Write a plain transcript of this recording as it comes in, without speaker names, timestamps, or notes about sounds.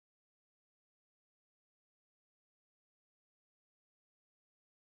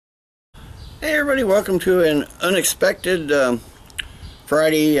Hey everybody, welcome to an unexpected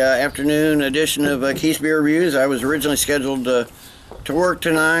Friday afternoon edition of Kellerbier Reviews. I was originally scheduled to work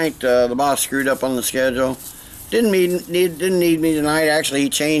tonight. The boss screwed up on the schedule. Didn't need me tonight. Actually, he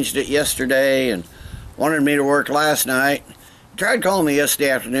changed it yesterday and wanted me to work last night. He tried calling me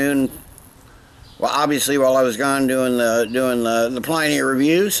yesterday afternoon. Well, obviously while I was gone doing the Pliny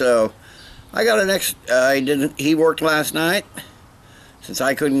review. So I got he worked last night, since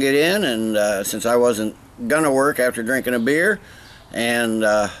I couldn't get in, and since I wasn't gonna work after drinking a beer, and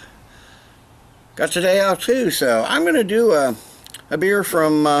got today off too. So I'm gonna do a beer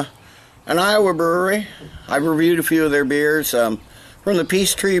from an Iowa brewery. I've reviewed a few of their beers from the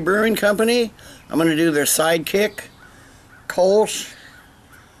Peachtree Brewing Company. I'm gonna do their Sidekick Kolsch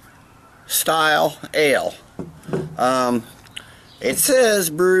style ale. It says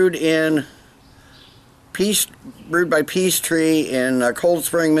brewed by Peachtree in Cold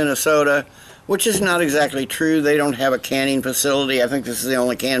Spring, Minnesota, which is not exactly true. They don't have a canning facility. I think this is the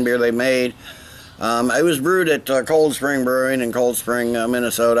only canned beer they made. It was brewed at Cold Spring Brewing in Cold Spring,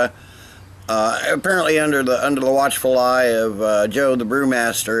 Minnesota. Apparently under the watchful eye of Joe, the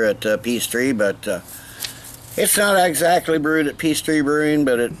brewmaster at Peachtree, but it's not exactly brewed at Peachtree Brewing,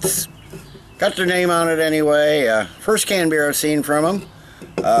 but it's got their name on it anyway. First canned beer I've seen from them.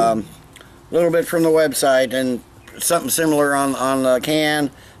 A little bit from the website, and something similar on the can.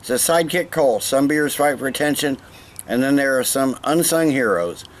 It says Sidekick Kolsch. Some beers fight for attention, and then there are some unsung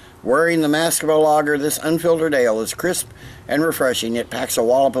heroes. Wearing the mask of a lager, this unfiltered ale is crisp and refreshing. It packs a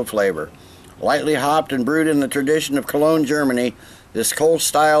wallop of flavor. Lightly hopped and brewed in the tradition of Cologne, Germany, this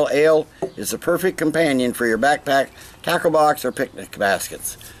Kolsch-style ale is the perfect companion for your backpack, tackle box, or picnic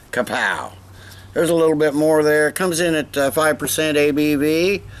baskets. Ka-Pow. There's a little bit more there. It comes in at 5%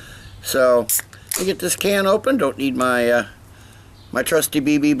 ABV. So, I get this can open. Don't need my my trusty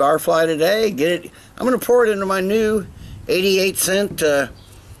BB Barfly today. Get it. I'm going to pour it into my new 88-cent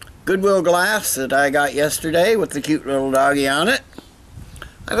Goodwill glass that I got yesterday with the cute little doggy on it.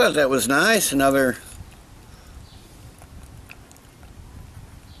 I thought that was nice. Another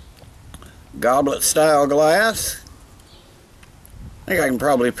goblet-style glass. I think I can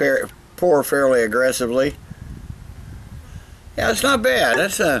probably pour fairly aggressively. Yeah, it's not bad.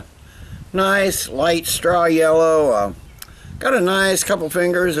 That's a nice light straw yellow. Got a nice couple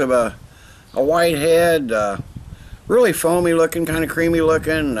fingers of a white head. Really foamy looking, kind of creamy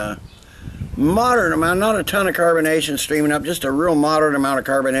looking. Moderate amount, not a ton of carbonation streaming up, just a real moderate amount of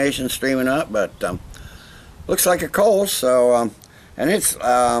carbonation streaming up, but looks like a Kolsch. So, and it's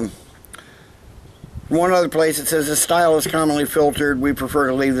one other place it says this style is commonly filtered. We prefer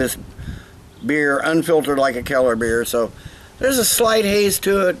to leave this beer unfiltered like a Kellerbier. So there's a slight haze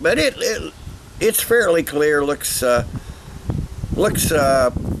to it, but it's fairly clear. Looks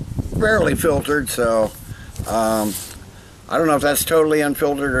fairly filtered. So I don't know if that's totally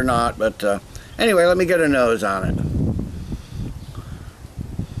unfiltered or not. But anyway, let me get a nose on it.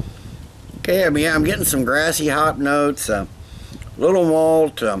 Okay, yeah, I'm getting some grassy hop notes, a little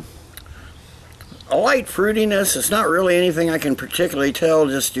malt, a light fruitiness. It's not really anything I can particularly tell.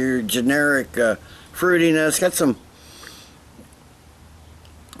 Just your generic fruitiness. Got some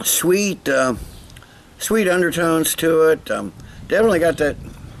sweet undertones to it. Definitely got that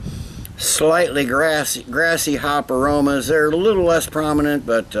slightly grassy hop aromas. They're a little less prominent,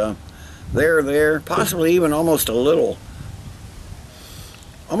 but they're there. Possibly even almost a little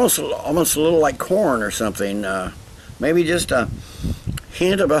like corn or something. Maybe just a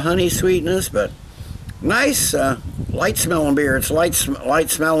hint of a honey sweetness, but nice light smelling beer. It's light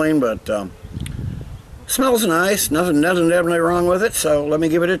smelling, but smells nice. Nothing definitely wrong with it. So let me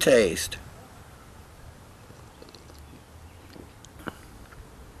give it a taste.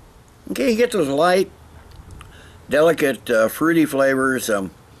 Okay, you get those light, delicate, fruity flavors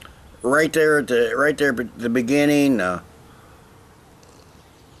right there at the beginning.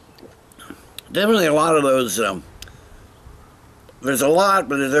 Definitely a lot of those. There's a lot,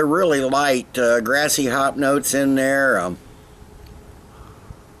 but they're really light, grassy hop notes in there.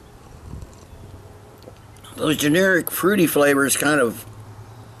 Those generic fruity flavors kind of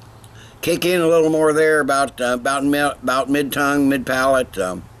kick in a little more there about mid-tongue, mid-palate.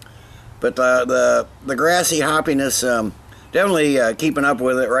 But the grassy hoppiness definitely keeping up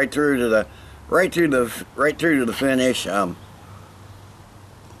with it right through to the finish.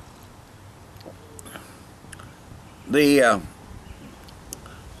 The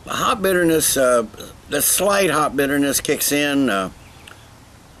hop bitterness, the slight hop bitterness kicks in,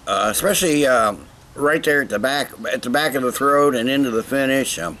 especially right there at the back of the throat and into the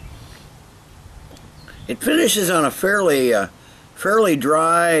finish. It finishes on a fairly fairly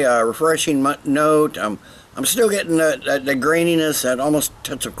dry, refreshing note. I'm still getting the graininess, that almost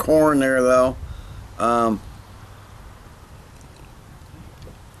touch of corn there, though.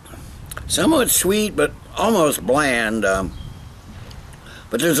 Somewhat sweet, but almost bland.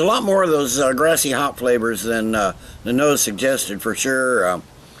 But there's a lot more of those grassy hop flavors than the nose suggested, for sure.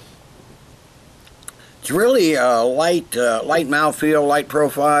 It's really light mouthfeel, light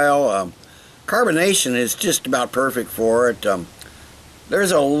profile. Carbonation is just about perfect for it.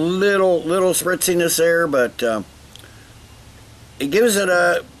 There's a little spritziness there, but it gives it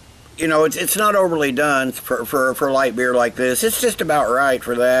a, you know, it's not overly done for light beer like this. It's just about right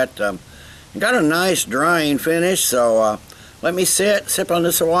for that. Got a nice drying finish, so let me sip on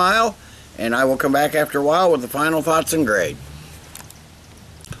this a while, and I will come back after a while with the final thoughts and grade.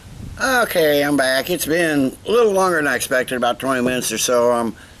 Okay, I'm back. It's been a little longer than I expected, about 20 minutes or so.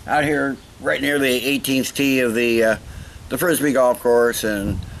 I'm out here right near the 18th tee of the Frisbee golf course,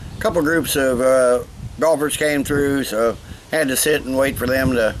 and a couple groups of golfers came through, so had to sit and wait for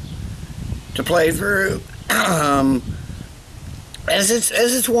them to play through. As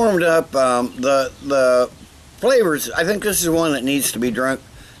it's warmed up, the flavors, I think this is one that needs to be drunk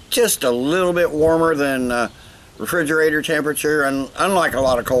just a little bit warmer than refrigerator temperature, and unlike a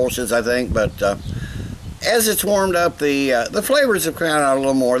lot of Kolsch's, I think. But as it's warmed up, the flavors have come out a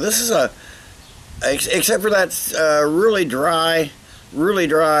little more. This is except for that really dry,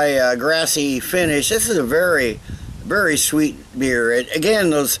 grassy finish. This is a very, very sweet beer.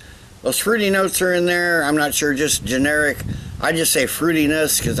 Again, those fruity notes are in there. I'm not sure, just generic. I just say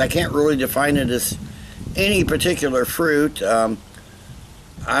fruitiness because I can't really define it as any particular fruit. I'm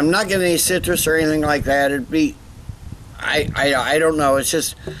not getting any citrus or anything like that. It'd be, I don't know. It's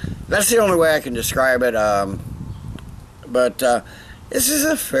just, that's the only way I can describe it. But this is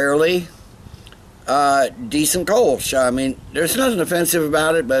a fairly decent Kolsch. I mean, there's nothing offensive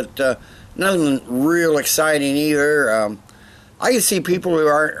about it, but nothing real exciting either. I can see people who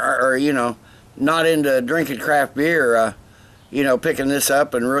are you know, not into drinking craft beer, you know, picking this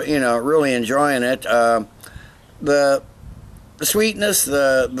up and you know, really enjoying it. The sweetness,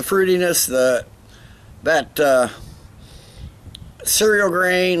 the fruitiness, that cereal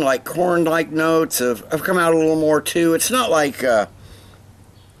grain, like corn-like notes have come out a little more too. It's not like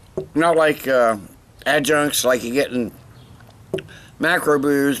adjuncts like you get in macro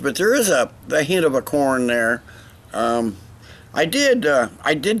brews, but there is a hint of a corn there. I did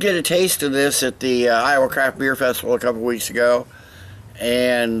get a taste of this at the Iowa Craft Beer Festival a couple weeks ago,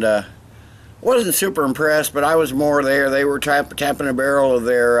 and wasn't super impressed, but I was more there. They were tapping a barrel of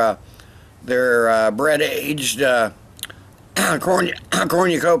their bread-aged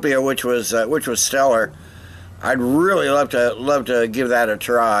cornucopia, which was stellar. I'd really love to give that a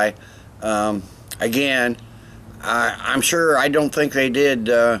try. Again, I'm sure, I don't think they did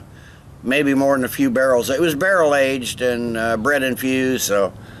maybe more than a few barrels. It was barrel aged and bread infused,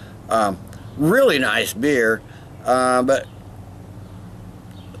 so really nice beer. But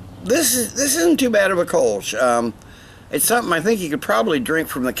this isn't too bad of a Kolsch. It's something I think you could probably drink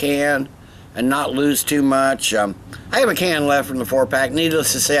from the can and not lose too much. I have a can left from the 4-pack.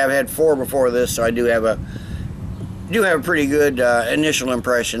 Needless to say, I've had 4 before this, so I do have a pretty good initial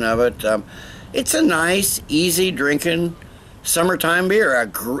impression of it. It's a nice, easy drinking summertime beer.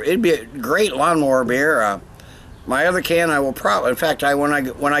 It'd be a great lawnmower beer. My other can, I will probably, in fact, when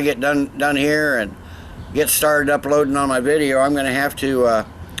I get done here and get started uploading on my video, I'm going to have to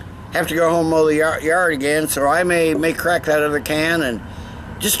go home and mow the yard again. So I may crack that other can and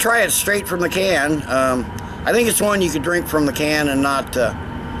just try it straight from the can. I think it's one you could drink from the can and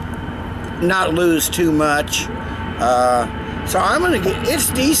not lose too much. So I'm gonna get,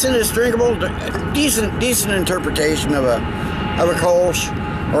 it's decent, it's drinkable, decent interpretation of a Kolsch,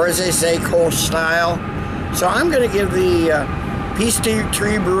 or as they say, Kolsch style. So I'm gonna give the Peace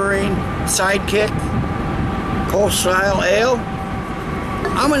Tree Brewing Sidekick Kolsch style ale,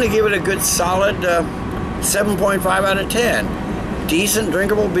 I'm gonna give it a good solid 7.5 out of 10. Decent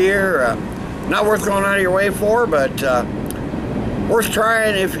drinkable beer, not worth going out of your way for, but worth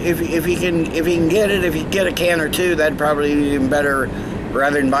trying if you can get it. If you get a can or two, that'd probably be even better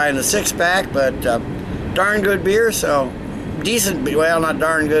rather than buying the 6-pack. But darn good beer. So decent, well, not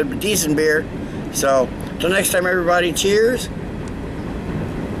darn good, but decent beer. So till next time, everybody, cheers.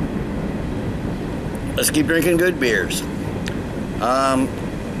 Let's keep drinking good beers. I'm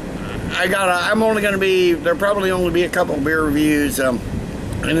only going to be, there'll probably only be a couple beer reviews in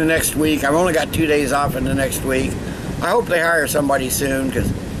the next week. I've only got 2 days off in the next week. I hope they hire somebody soon,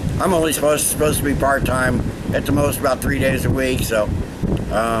 because I'm only supposed to be part-time, at the most about 3 days a week. So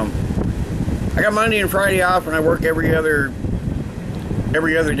I got Monday and Friday off, and I work every other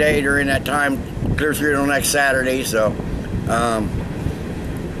every other day during that time, clear through till next Saturday. So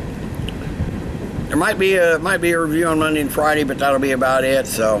there might be a review on Monday and Friday, but that'll be about it.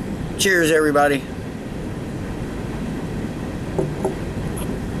 So cheers, everybody.